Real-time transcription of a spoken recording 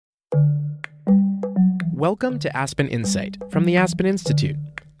Welcome to Aspen Insight from the Aspen Institute.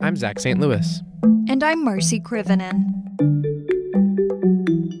 I'm Zach St. Louis. And I'm Marcy Krivonen.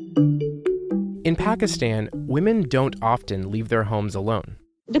 In Pakistan, women don't often leave their homes alone.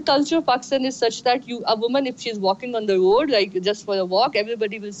 The culture of Pakistan is such that a woman, if she's walking on the road, like just for a walk,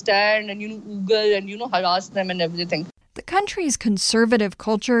 everybody will stand and, oogle and, harass them and everything. The country's conservative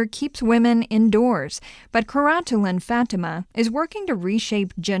culture keeps women indoors, but Quratulin Fatima is working to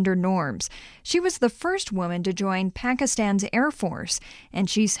reshape gender norms. She was the first woman to join Pakistan's Air Force, and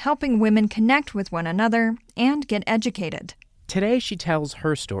she's helping women connect with one another and get educated. Today, she tells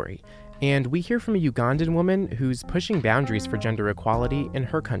her story, and we hear from a Ugandan woman who's pushing boundaries for gender equality in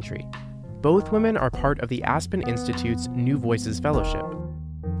her country. Both women are part of the Aspen Institute's New Voices Fellowship.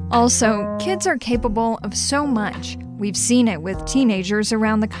 Also, kids are capable of so much. We've seen it with teenagers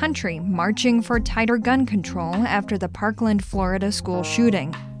around the country marching for tighter gun control after the Parkland, Florida school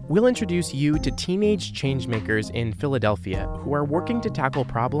shooting. We'll introduce you to teenage changemakers in Philadelphia who are working to tackle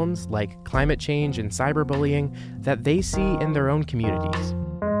problems like climate change and cyberbullying that they see in their own communities.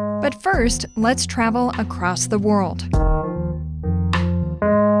 But first, let's travel across the world.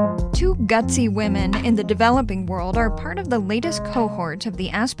 Two gutsy women in the developing world are part of the latest cohort of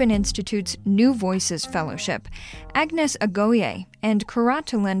the Aspen Institute's New Voices Fellowship. Agnes Agoye and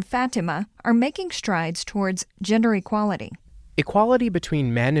Quratulin Fatima are making strides towards gender equality. Equality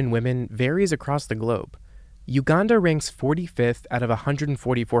between men and women varies across the globe. Uganda ranks 45th out of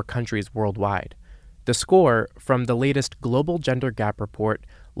 144 countries worldwide. The score from the latest Global Gender Gap Report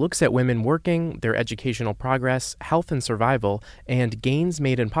looks at women working, their educational progress, health and survival, and gains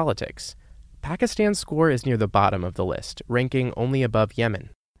made in politics. Pakistan's score is near the bottom of the list, ranking only above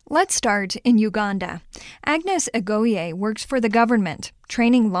Yemen. Let's start in Uganda. Agnes Agoye works for the government,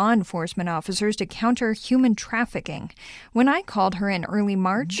 training law enforcement officers to counter human trafficking. When I called her in early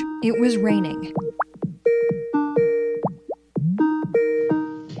March, it was raining.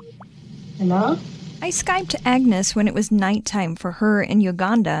 Hello? I Skyped Agnes when it was nighttime for her in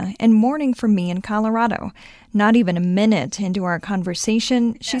Uganda and morning for me in Colorado. Not even a minute into our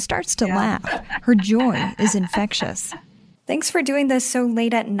conversation, she starts to laugh. Her joy is infectious. Thanks for doing this so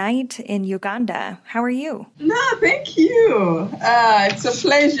late at night in Uganda. How are you? No, thank you. It's a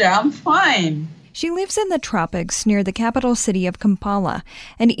pleasure. I'm fine. She lives in the tropics near the capital city of Kampala,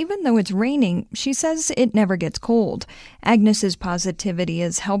 and even though it's raining, she says it never gets cold. Agnes's positivity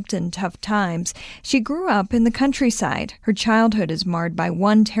has helped in tough times. She grew up in the countryside. Her childhood is marred by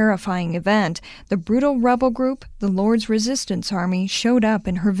one terrifying event. The brutal rebel group, the Lord's Resistance Army, showed up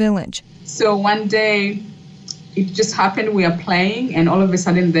in her village. So one day, it just happened we were playing, and all of a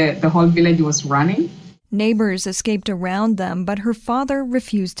sudden the whole village was running. Neighbors escaped around them, but her father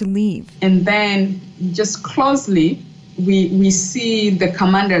refused to leave. And then just closely, we see the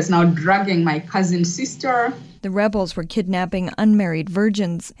commanders now dragging my cousin's sister. The rebels were kidnapping unmarried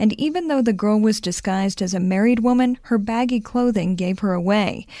virgins, and even though the girl was disguised as a married woman, her baggy clothing gave her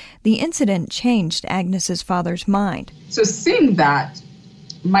away. The incident changed Agnes's father's mind. So seeing that,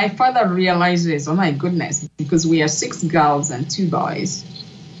 my father realizes, oh my goodness, because we are 6 girls and 2 boys,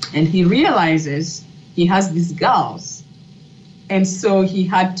 and he realizes he has these girls. And so he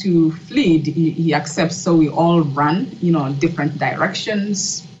had to flee. He accepts, so we all run, different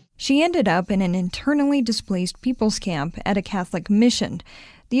directions. She ended up in an internally displaced people's camp at a Catholic mission.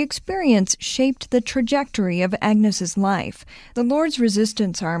 The experience shaped the trajectory of Agnes's life. The Lord's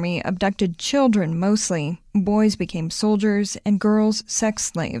Resistance Army abducted children mostly. Boys became soldiers and girls sex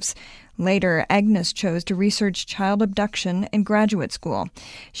slaves. Later, Agnes chose to research child abduction in graduate school.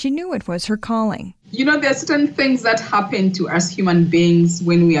 She knew it was her calling. There are certain things that happen to us human beings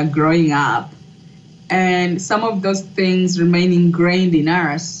when we are growing up, and some of those things remain ingrained in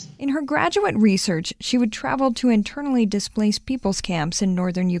us. In her graduate research, she would travel to internally displaced people's camps in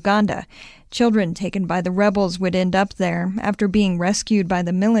northern Uganda. Children taken by the rebels would end up there after being rescued by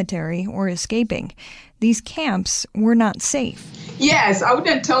the military or escaping. These camps were not safe. Yes, I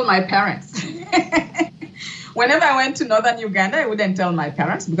wouldn't tell my parents. Whenever I went to northern Uganda, I wouldn't tell my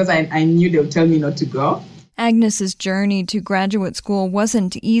parents because I knew they would tell me not to go. Agnes's journey to graduate school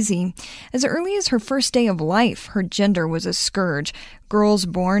wasn't easy. As early as her first day of life, her gender was a scourge. Girls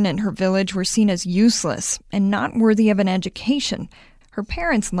born in her village were seen as useless and not worthy of an education. Her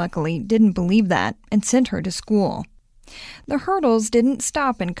parents, luckily, didn't believe that and sent her to school. The hurdles didn't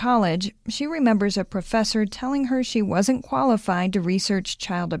stop in college. She remembers a professor telling her she wasn't qualified to research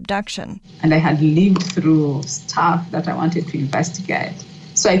child abduction. And I had lived through stuff that I wanted to investigate.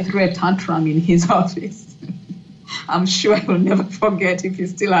 So I threw a tantrum in his office. I'm sure I will never forget if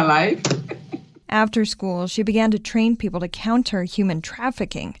he's still alive. After school, she began to train people to counter human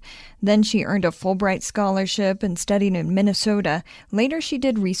trafficking. Then she earned a Fulbright scholarship and studied in Minnesota. Later, she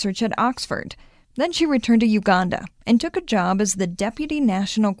did research at Oxford. Then she returned to Uganda and took a job as the Deputy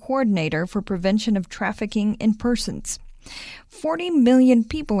National Coordinator for Prevention of Trafficking in Persons. 40 million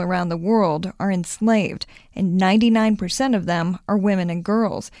people around the world are enslaved, and 99% of them are women and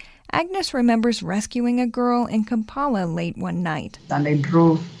girls. Agnes remembers rescuing a girl in Kampala late one night. And I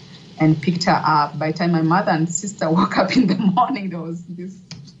drove and picked her up. By the time my mother and sister woke up in the morning, there was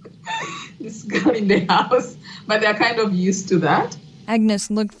this girl in the house. But they're kind of used to that.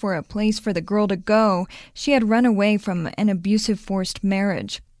 Agnes looked for a place for the girl to go. She had run away from an abusive forced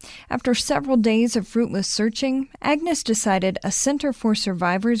marriage. After several days of fruitless searching, Agnes decided a center for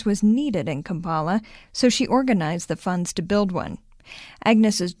survivors was needed in Kampala, so she organized the funds to build one.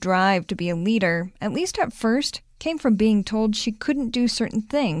 Agnes's drive to be a leader, at least at first, came from being told she couldn't do certain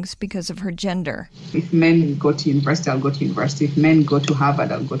things because of her gender. If men go to university, I'll go to university. If men go to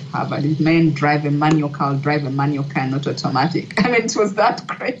Harvard, I'll go to Harvard. If men drive a manual car, I'll drive a manual car, not automatic. I mean, it was that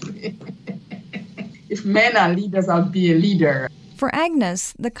crazy. If men are leaders, I'll be a leader. For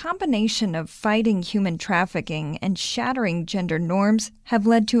Agnes, the combination of fighting human trafficking and shattering gender norms have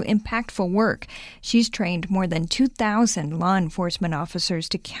led to impactful work. She's trained more than 2,000 law enforcement officers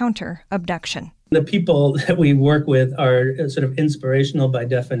to counter abduction. The people that we work with are sort of inspirational by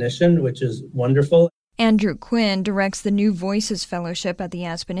definition, which is wonderful. Andrew Quinn directs the New Voices Fellowship at the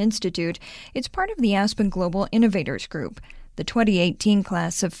Aspen Institute. It's part of the Aspen Global Innovators Group. The 2018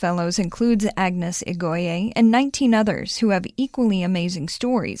 class of fellows includes Agnes Igoye and 19 others who have equally amazing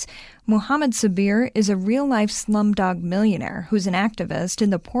stories. Mohammed Sabir is a real-life slumdog millionaire who's an activist in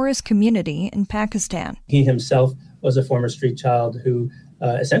the poorest community in Pakistan. He himself was a former street child who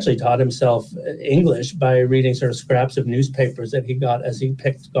essentially taught himself English by reading sort of scraps of newspapers that he got as he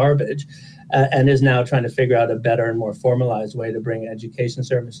picked garbage, and is now trying to figure out a better and more formalized way to bring education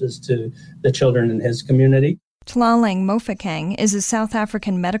services to the children in his community. Tlaleng Mofokeng is a South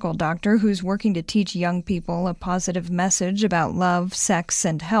African medical doctor who's working to teach young people a positive message about love, sex,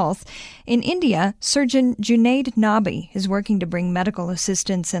 and health. In India, surgeon Junaid Nabi is working to bring medical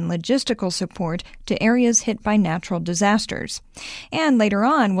assistance and logistical support to areas hit by natural disasters. And later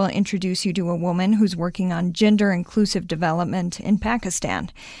on, we'll introduce you to a woman who's working on gender-inclusive development in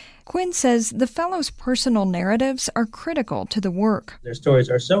Pakistan. Quinn says the fellows' personal narratives are critical to the work. Their stories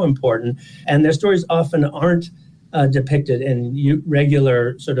are so important, and their stories often aren't depicted in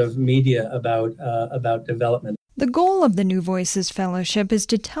regular sort of media about development. The goal of the New Voices Fellowship is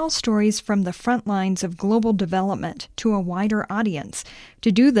to tell stories from the front lines of global development to a wider audience.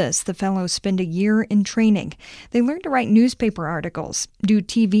 To do this, the fellows spend a year in training. They learn to write newspaper articles, do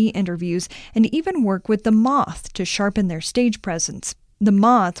TV interviews, and even work with the Moth to sharpen their stage presence. The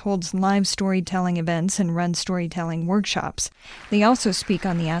Moth holds live storytelling events and runs storytelling workshops. They also speak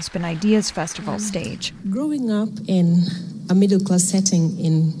on the Aspen Ideas Festival stage. Growing up in a middle-class setting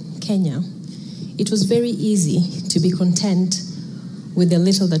in Kenya, it was very easy to be content with the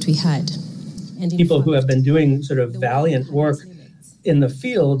little that we had. And people who have been doing sort of valiant work in the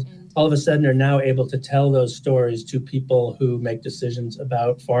field all of a sudden are now able to tell those stories to people who make decisions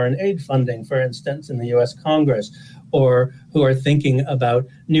about foreign aid funding, for instance, in the U.S. Congress, or who are thinking about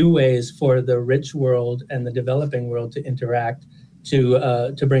new ways for the rich world and the developing world to interact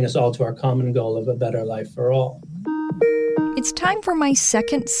to bring us all to our common goal of a better life for all. It's time for my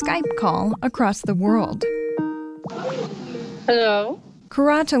second Skype call across the world. Hello.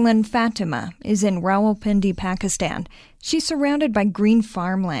 Kuratalan Fatima is in Rawalpindi, Pakistan. She's surrounded by green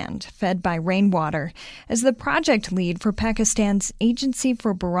farmland, fed by rainwater. As the project lead for Pakistan's Agency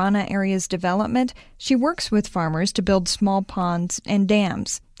for Barana Areas Development, she works with farmers to build small ponds and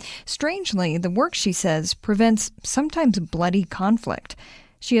dams. Strangely, the work, she says, prevents sometimes bloody conflict.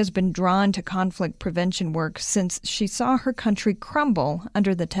 She has been drawn to conflict prevention work since she saw her country crumble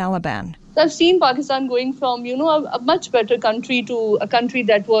under the Taliban. I've seen Pakistan going from, a much better country to a country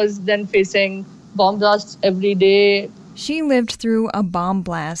that was then facing bomb blasts every day. She lived through a bomb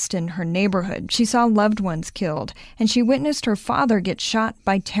blast in her neighborhood. She saw loved ones killed, and she witnessed her father get shot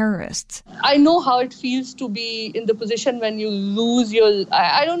by terrorists. I know how it feels to be in the position when you lose your,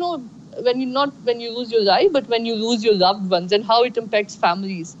 I don't know, when you lose your life, but when you lose your loved ones and how it impacts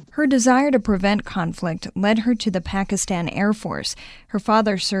families. Her desire to prevent conflict led her to the Pakistan Air Force. Her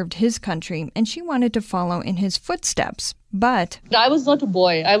father served his country, and she wanted to follow in his footsteps. But I was not a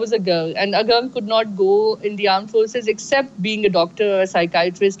boy, I was a girl. And a girl could not go in the armed forces except being a doctor or a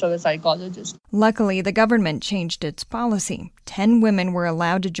psychiatrist or a psychologist. Luckily, the government changed its policy. 10 women were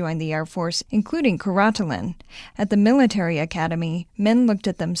allowed to join the Air Force, including Kuratalin. At the military academy, men looked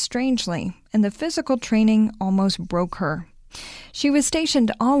at them strangely, and the physical training almost broke her. She was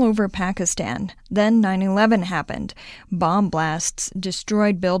stationed all over Pakistan. Then 9/11 happened. Bomb blasts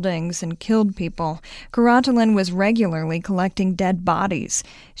destroyed buildings and killed people. Kuratalin was regularly collecting dead bodies.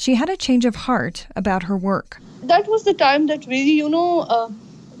 She had a change of heart about her work. That was the time that really,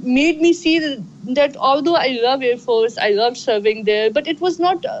 made me see that although I love Air Force, I loved serving there, but it was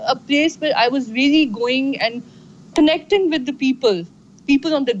not a place where I was really going and connecting with the people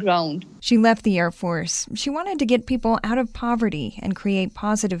on the ground. She left the Air Force. She wanted to get people out of poverty and create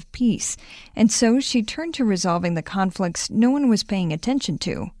positive peace. And so she turned to resolving the conflicts no one was paying attention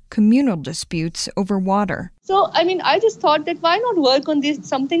to, communal disputes over water. So, I just thought that why not work on this,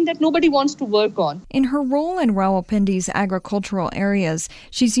 something that nobody wants to work on. In her role in Rawalpindi's agricultural areas,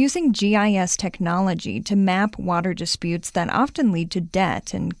 she's using GIS technology to map water disputes that often lead to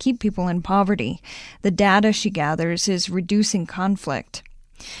debt and keep people in poverty. The data she gathers is reducing conflict.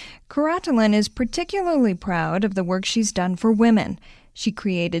 Kuratalin is particularly proud of the work she's done for women. She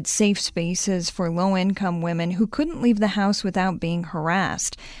created safe spaces for low-income women who couldn't leave the house without being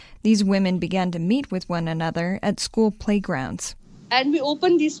harassed. These women began to meet with one another at school playgrounds. And we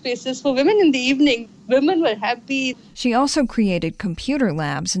opened these spaces for women in the evening. Women were happy. She also created computer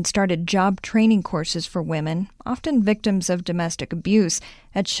labs and started job training courses for women, often victims of domestic abuse,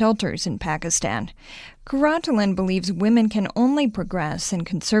 at shelters in Pakistan. Kuratalin believes women can only progress in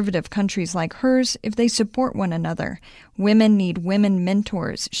conservative countries like hers if they support one another. Women need women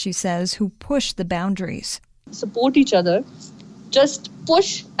mentors, she says, who push the boundaries. Support each other. Just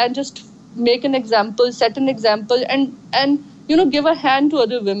push and just make an example, set an example, and give a hand to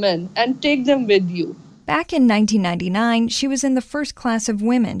other women and take them with you. Back in 1999, she was in the first class of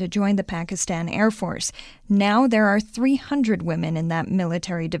women to join the Pakistan Air Force. Now there are 300 women in that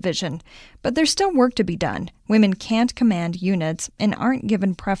military division. But there's still work to be done. Women can't command units and aren't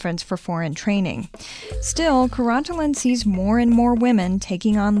given preference for foreign training. Still, Kuratalin sees more and more women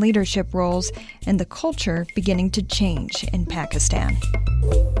taking on leadership roles and the culture beginning to change in Pakistan.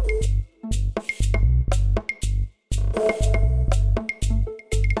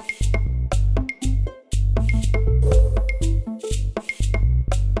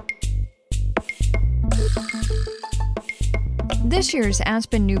 This year's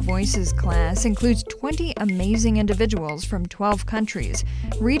Aspen New Voices class includes 20 amazing individuals from 12 countries.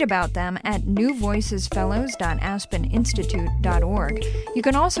 Read about them at newvoicesfellows.aspeninstitute.org. You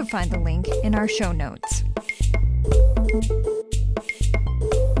can also find the link in our show notes.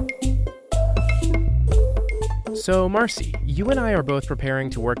 So, Marcy, you and I are both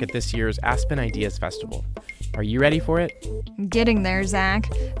preparing to work at this year's Aspen Ideas Festival. Are you ready for it? Getting there, Zach.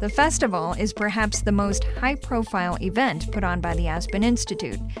 The festival is perhaps the most high-profile event put on by the Aspen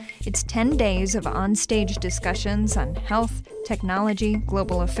Institute. It's 10 days of on-stage discussions on health, technology,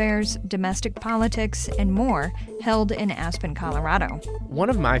 global affairs, domestic politics, and more, held in Aspen, Colorado. One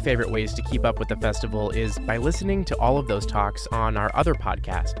of my favorite ways to keep up with the festival is by listening to all of those talks on our other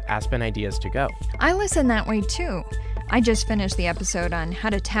podcast, Aspen Ideas to Go. I listen that way, too. I just finished the episode on how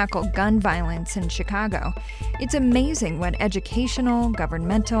to tackle gun violence in Chicago. It's amazing what educational,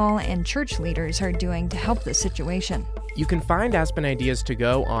 governmental, and church leaders are doing to help the situation. You can find Aspen Ideas to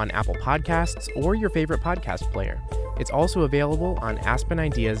Go on Apple Podcasts or your favorite podcast player. It's also available on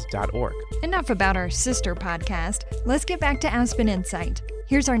aspenideas.org. Enough about our sister podcast. Let's get back to Aspen Insight.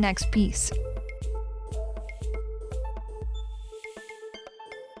 Here's our next piece.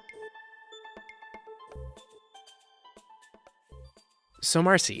 So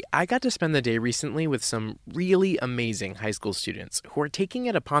Marcy, I got to spend the day recently with some really amazing high school students who are taking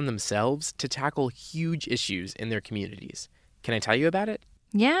it upon themselves to tackle huge issues in their communities. Can I tell you about it?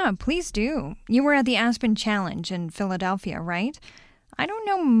 Yeah, please do. You were at the Aspen Challenge in Philadelphia, right? I don't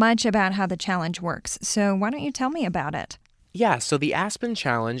know much about how the challenge works, so why don't you tell me about it? Yeah, so the Aspen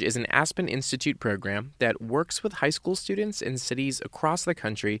Challenge is an Aspen Institute program that works with high school students in cities across the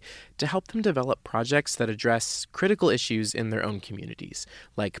country to help them develop projects that address critical issues in their own communities,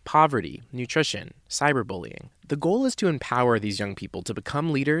 like poverty, nutrition, cyberbullying. The goal is to empower these young people to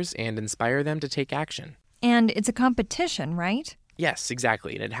become leaders and inspire them to take action. And it's a competition, right? Yes,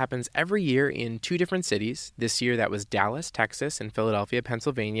 exactly. And it happens every year in 2 different cities. This year that was Dallas, Texas, and Philadelphia,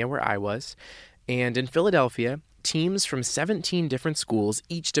 Pennsylvania, where I was. And in Philadelphia, Teams from 17 different schools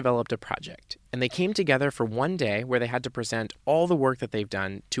each developed a project, and they came together for one day where they had to present all the work that they've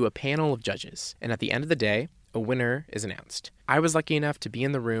done to a panel of judges. And at the end of the day, a winner is announced. I was lucky enough to be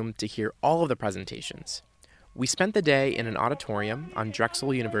in the room to hear all of the presentations. We spent the day in an auditorium on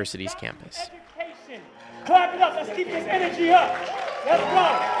Drexel University's campus. Education. Clap it up. Let's keep this energy up. Let's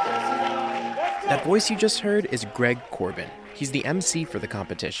go. That voice you just heard is Greg Corbin. He's the MC for the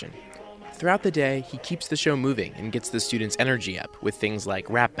competition. Throughout the day, he keeps the show moving and gets the students' energy up with things like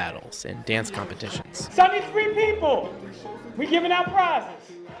rap battles and dance competitions. 73 people. We're giving out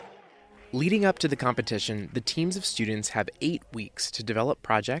prizes. Leading up to the competition, the teams of students have 8 weeks to develop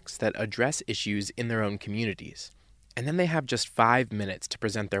projects that address issues in their own communities. And then they have just 5 minutes to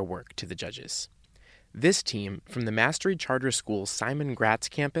present their work to the judges. This team, from the Mastery Charter School Simon Gratz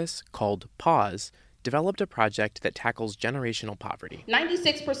campus, called PAUSE, developed a project that tackles generational poverty.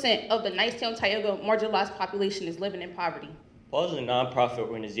 96% of the Nicetown Tioga marginalized population is living in poverty. PAUSE is a nonprofit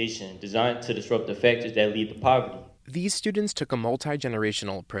organization designed to disrupt the factors that lead to poverty. These students took a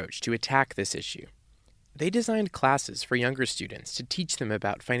multi-generational approach to attack this issue. They designed classes for younger students to teach them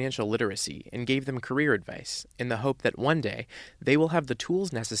about financial literacy and gave them career advice in the hope that one day they will have the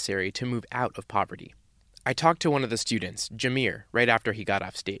tools necessary to move out of poverty. I talked to one of the students, Jameer, right after he got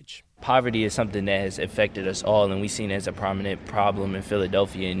off stage. Poverty is something that has affected us all, and we've seen it as a prominent problem in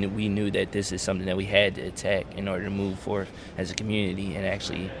Philadelphia, and we knew that this is something that we had to attack in order to move forward as a community and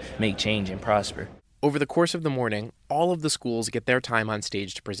actually make change and prosper. Over the course of the morning, all of the schools get their time on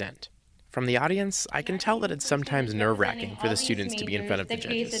stage to present. From the audience, I can tell that it's sometimes nerve-wracking for the students to be in front of the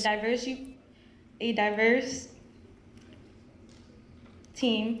judges. That creates a diverse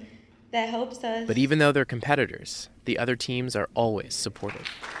team that helps us. But even though they're competitors, the other teams are always supportive.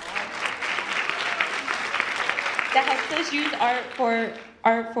 That helps us use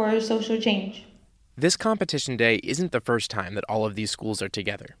art for social change. This competition day isn't the first time that all of these schools are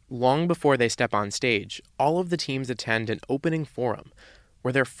together. Long before they step on stage, all of the teams attend an opening forum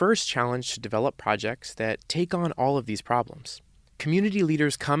where they're first challenged to develop projects that take on all of these problems. Community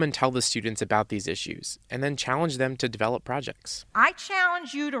leaders come and tell the students about these issues and then challenge them to develop projects. I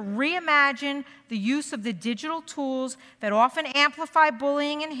challenge you to reimagine the use of the digital tools that often amplify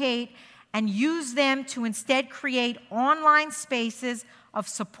bullying and hate and use them to instead create online spaces of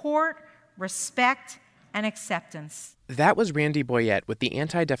support, respect, and acceptance. That was Randy Boyette with the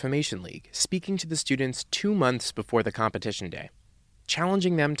Anti-Defamation League speaking to the students 2 months before the competition day,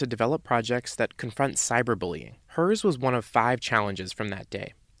 challenging them to develop projects that confront cyberbullying. Hers was one of 5 challenges from that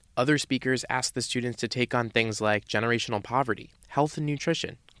day. Other speakers asked the students to take on things like generational poverty, health and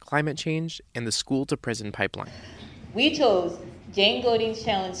nutrition, climate change, and the school-to-prison pipeline. We chose Jane Golding's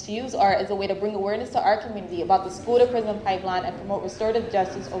challenge to use art as a way to bring awareness to our community about the school-to-prison pipeline and promote restorative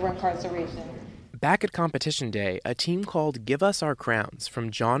justice over incarceration. Back at competition day, a team called Give Us Our Crowns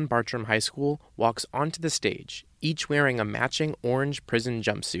from John Bartram High School walks onto the stage, each wearing a matching orange prison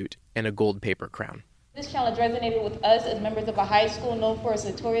jumpsuit and a gold paper crown. This challenge resonated with us as members of a high school known for its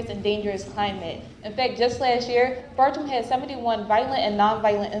notorious and dangerous climate. In fact, just last year, Bartram had 71 violent and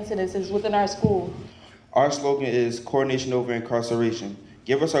nonviolent incidences within our school. Our slogan is coordination over incarceration.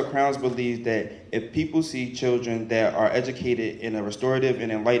 Give Us Our Crowns believes that if people see children that are educated in a restorative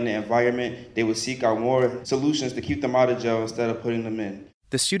and enlightening environment, they would seek out more solutions to keep them out of jail instead of putting them in.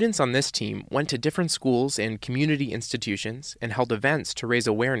 The students on this team went to different schools and community institutions and held events to raise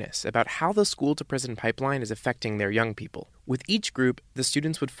awareness about how the school-to-prison pipeline is affecting their young people. With each group, the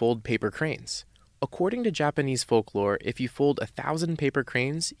students would fold paper cranes. According to Japanese folklore, if you fold 1,000 paper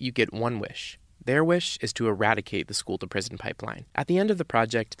cranes, you get one wish. Their wish is to eradicate the school-to-prison pipeline. At the end of the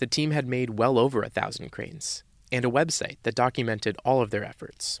project, the team had made well over 1,000 cranes and a website that documented all of their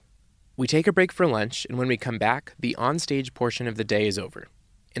efforts. We take a break for lunch, and when we come back, the on-stage portion of the day is over.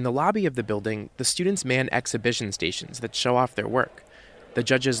 In the lobby of the building, the students man exhibition stations that show off their work. The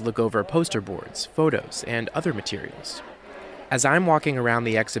judges look over poster boards, photos, and other materials. As I'm walking around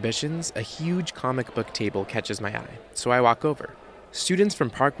the exhibitions, a huge comic book table catches my eye, so I walk over. Students from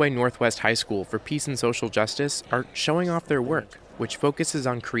Parkway Northwest High School for Peace and Social Justice are showing off their work, which focuses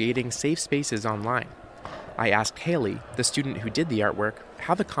on creating safe spaces online. I asked Haley, the student who did the artwork,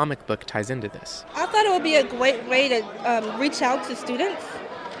 how the comic book ties into this. I thought it would be a great way to reach out to students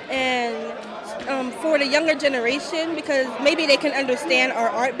and for the younger generation, because maybe they can understand our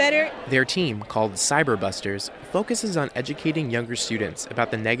art better. Their team, called Cyberbusters, focuses on educating younger students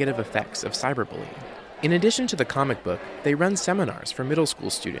about the negative effects of cyberbullying. In addition to the comic book, they run seminars for middle school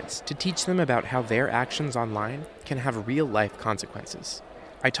students to teach them about how their actions online can have real-life consequences.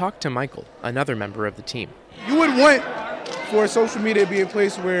 I talked to Michael, another member of the team. You would want for social media to be a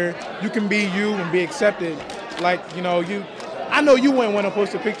place where you can be you and be accepted Like, I know you wouldn't want to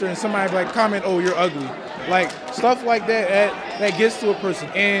post a picture and somebody like comment, "Oh, you're ugly." Like stuff like that gets to a person,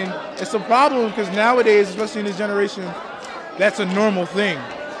 and it's a problem because nowadays, especially in this generation, that's a normal thing,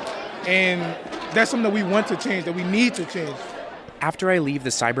 and that's something that we want to change, that we need to change. After I leave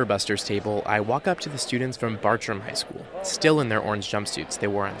the Cyberbusters table, I walk up to the students from Bartram High School, still in their orange jumpsuits they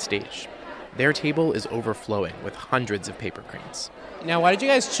wore on stage. Their table is overflowing with hundreds of paper cranes. Now, why did you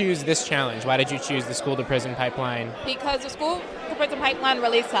guys choose this challenge? Why did you choose the School to Prison Pipeline? Because the School to Prison Pipeline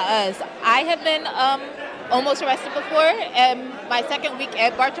relates to us. I have been almost arrested before in my second week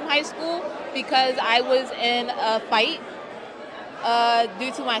at Bartram High School because I was in a fight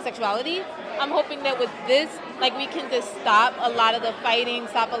due to my sexuality. I'm hoping that with this, we can just stop a lot of the fighting,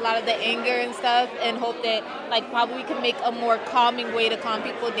 stop a lot of the anger and stuff, and hope that, probably we can make a more calming way to calm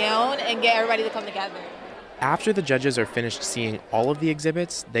people down and get everybody to come together. After the judges are finished seeing all of the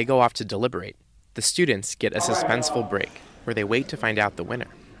exhibits, they go off to deliberate. The students get a suspenseful break, where they wait to find out the winner.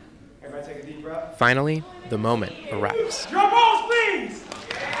 Everybody take a deep breath. Finally, the moment arrives. Drum rolls, please!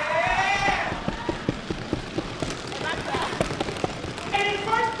 And in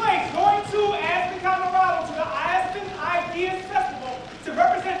first place, going to Aspen, Colorado, to the Aspen Ideas Festival to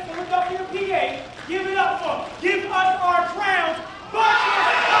represent Philadelphia, PA. Give it up for Give Us Our Crowns,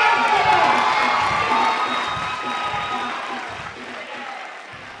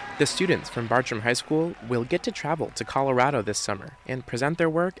 The students from Bartram High School will get to travel to Colorado this summer and present their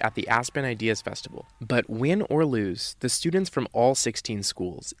work at the Aspen Ideas Festival. But win or lose, the students from all 16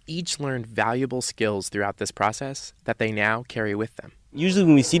 schools each learned valuable skills throughout this process that they now carry with them. Usually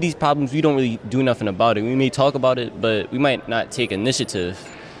when we see these problems, we don't really do nothing about it. We may talk about it, but we might not take initiative.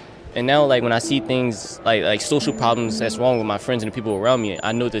 And now, when I see things like social problems that's wrong with my friends and the people around me,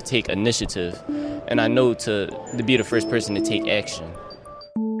 I know to take initiative, and I know to be the first person to take action.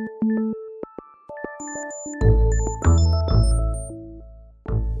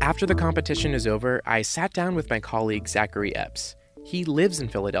 After the competition is over, I sat down with my colleague Zachary Epps. He lives in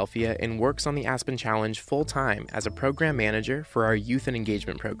Philadelphia and works on the Aspen Challenge full-time as a program manager for our youth and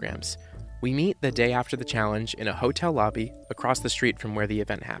engagement programs. We meet the day after the challenge in a hotel lobby across the street from where the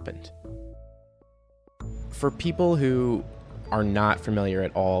event happened. For people who are not familiar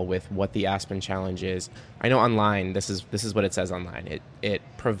at all with what the Aspen Challenge is, I know online, this is what it says online. It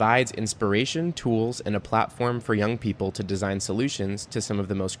provides inspiration, tools, and a platform for young people to design solutions to some of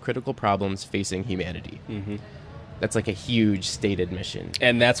the most critical problems facing humanity. Mm-hmm. That's a huge stated mission.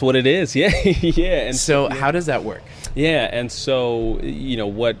 And that's what it is, yeah. Yeah. And so how does that work? Yeah, and so,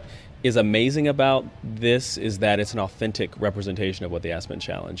 what is amazing about this is that it's an authentic representation of what the Aspen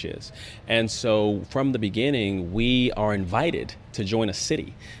Challenge is. And so from the beginning, we are invited to join a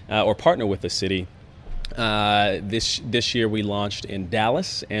city or partner with a city. This year we launched in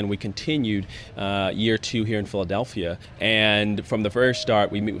Dallas, and we continued year 2 here in Philadelphia. And from the very start,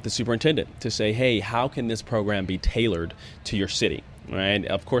 we meet with the superintendent to say, hey, how can this program be tailored to your city? Right?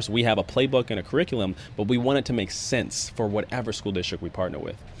 Of course, we have a playbook and a curriculum, but we want it to make sense for whatever school district we partner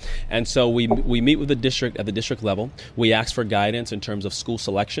with. And so we meet with the district at the district level. We ask for guidance in terms of school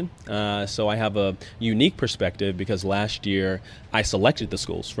selection. So I have a unique perspective because last year I selected the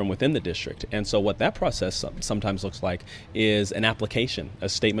schools from within the district. And so what that process sometimes looks like is an application, a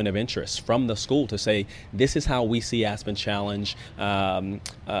statement of interest from the school to say, this is how we see Aspen Challenge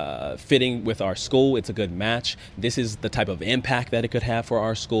fitting with our school. It's a good match. This is the type of impact that it could have for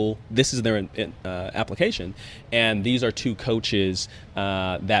our school. This is their application. And these are 2 coaches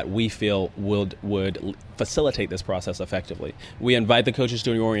that we feel would facilitate this process effectively. We invite the coaches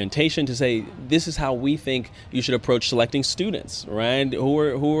during orientation to say, this is how we think you should approach selecting students, right? Who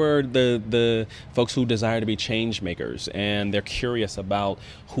are the folks who desire to be change makers, and they're curious about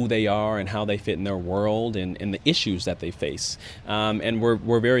who they are and how they fit in their world and the issues that they face. And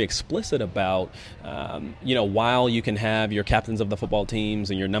we're very explicit about, while you can have your captains of the football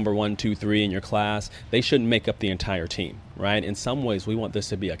teams and your number 1, 2, 3 in your class, they shouldn't make up the entire team, right? In some ways, we want this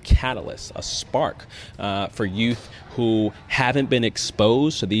to be a catalyst, a spark for youth who haven't been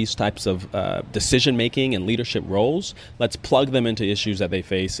exposed to these types of decision-making and leadership roles. Let's plug them into issues that they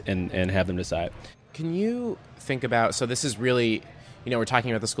face and have them decide. Can you think about, so this is really, we're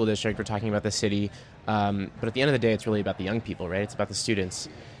talking about the school district, we're talking about the city, but at the end of the day, it's really about the young people, right? It's about the students.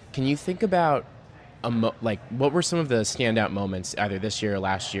 Can you think about what were some of the standout moments either this year or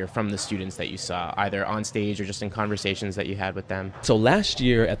last year from the students that you saw, either on stage or just in conversations that you had with them? So last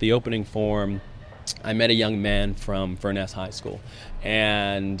year at the opening forum, I met a young man from Furness High School,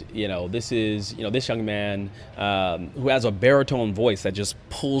 and this young man who has a baritone voice that just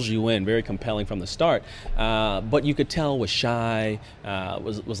pulls you in, very compelling from the start. But you could tell was shy,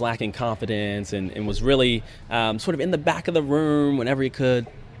 was lacking confidence, and was really sort of in the back of the room whenever he could.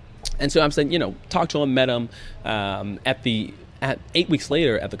 And so I'm saying, talked to him, met him. At 8 weeks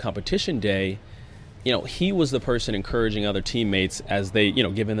later at the competition day, he was the person encouraging other teammates as they,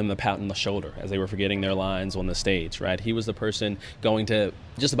 giving them the pat on the shoulder as they were forgetting their lines on the stage, right? He was the person going to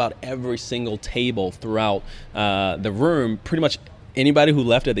just about every single table throughout the room. Pretty much anybody who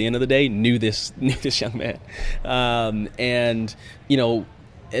left at the end of the day knew this young man. And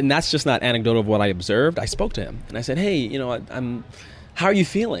that's just not anecdotal of what I observed. I spoke to him and I said, hey, how are you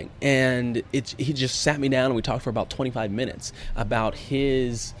feeling? And he just sat me down and we talked for about 25 minutes about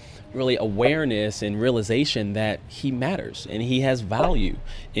his really awareness and realization that he matters and he has value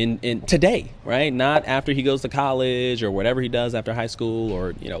in today, right? Not after he goes to college or whatever he does after high school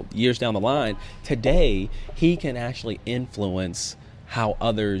or, years down the line. Today, he can actually influence how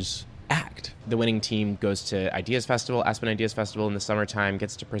others act. The winning team goes to Ideas Festival, Aspen Ideas Festival in the summertime,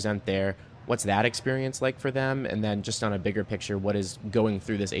 gets to present there. What's that experience like for them? And then just on a bigger picture, what is going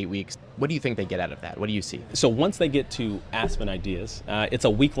through this 8 weeks? What do you think they get out of that? What do you see? So once they get to Aspen Ideas, it's a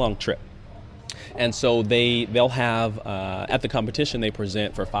week-long trip. And so they'll have, at the competition, they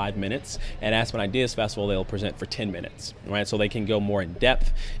present for 5 minutes. At Aspen Ideas Festival, they'll present for 10 minutes, right? So they can go more in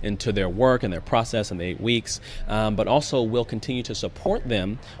depth into their work and their process in the 8 weeks. But also, we'll continue to support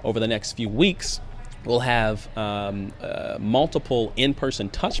them over the next few weeks. We'll have multiple in-person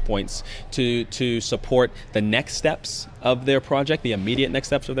touch points to support the next steps of their project, the immediate next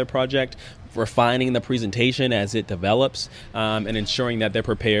steps of their project, refining the presentation as it develops, and ensuring that they're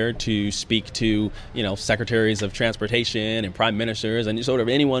prepared to speak to, secretaries of transportation and prime ministers and sort of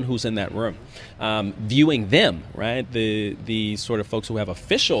anyone who's in that room. Viewing them, right, the sort of folks who have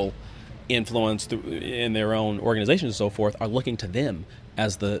official influence in their own organizations and so forth are looking to them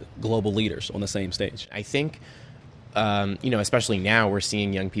as the global leaders on the same stage. I think, especially now we're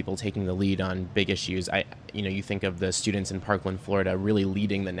seeing young people taking the lead on big issues. You think of the students in Parkland, Florida, really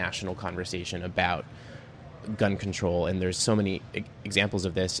leading the national conversation about gun control. And there's so many examples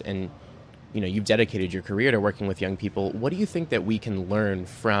of this. And, you've dedicated your career to working with young people. What do you think that we can learn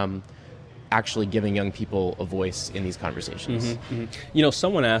from actually giving young people a voice in these conversations? Mm-hmm, mm-hmm.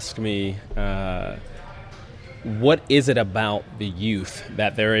 Someone asked me, what is it about the youth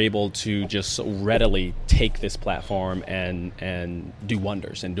that they're able to just readily take this platform and do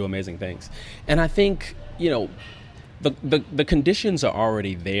wonders and do amazing things? And I think, the conditions are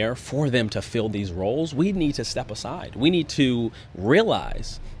already there for them to fill these roles. We need to step aside. We need to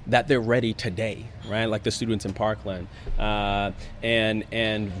realize that they're ready today, right? Like the students in Parkland,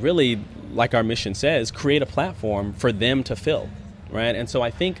 and really, like our mission says, create a platform for them to fill. Right, and so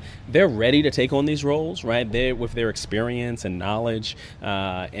I think they're ready to take on these roles, right? They with their experience and knowledge,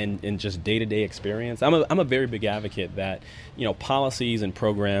 and just day-to-day experience. I'm a very big advocate that policies and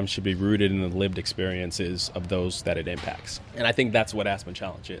programs should be rooted in the lived experiences of those that it impacts, and I think that's what Aspen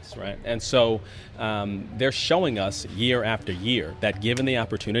Challenge is, right? And so they're showing us year after year that given the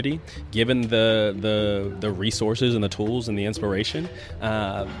opportunity, given the resources and the tools and the inspiration,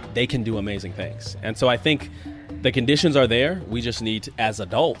 they can do amazing things. And so I think the conditions are there. We just need, as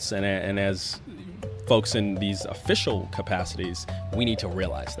adults and as folks in these official capacities, we need to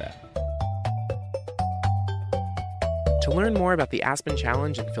realize that. To learn more about the Aspen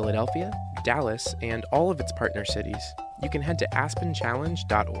Challenge in Philadelphia, Dallas, and all of its partner cities, you can head to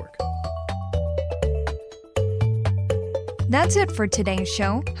aspenchallenge.org. That's it for today's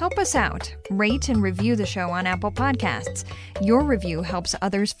show. Help us out. Rate and review the show on Apple Podcasts. Your review helps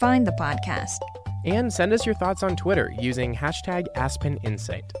others find the podcast. And send us your thoughts on Twitter using hashtag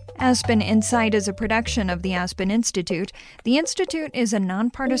AspenInsight. Aspen Insight is a production of the Aspen Institute. The Institute is a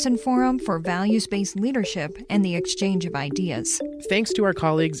nonpartisan forum for values-based leadership and the exchange of ideas. Thanks to our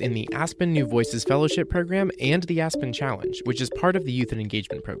colleagues in the Aspen New Voices Fellowship Program and the Aspen Challenge, which is part of the Youth and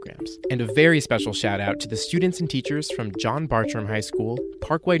Engagement programs. And a very special shout out to the students and teachers from John Bartram High School,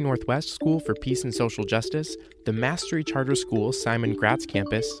 Parkway Northwest School for Peace and Social Justice, the Mastery Charter School Simon Gratz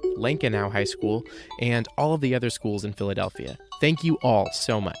Campus, Lankenau High School, and all of the other schools in Philadelphia. Thank you all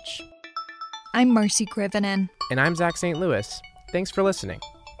so much. I'm Marcy Krivonen. And I'm Zach St. Louis. Thanks for listening.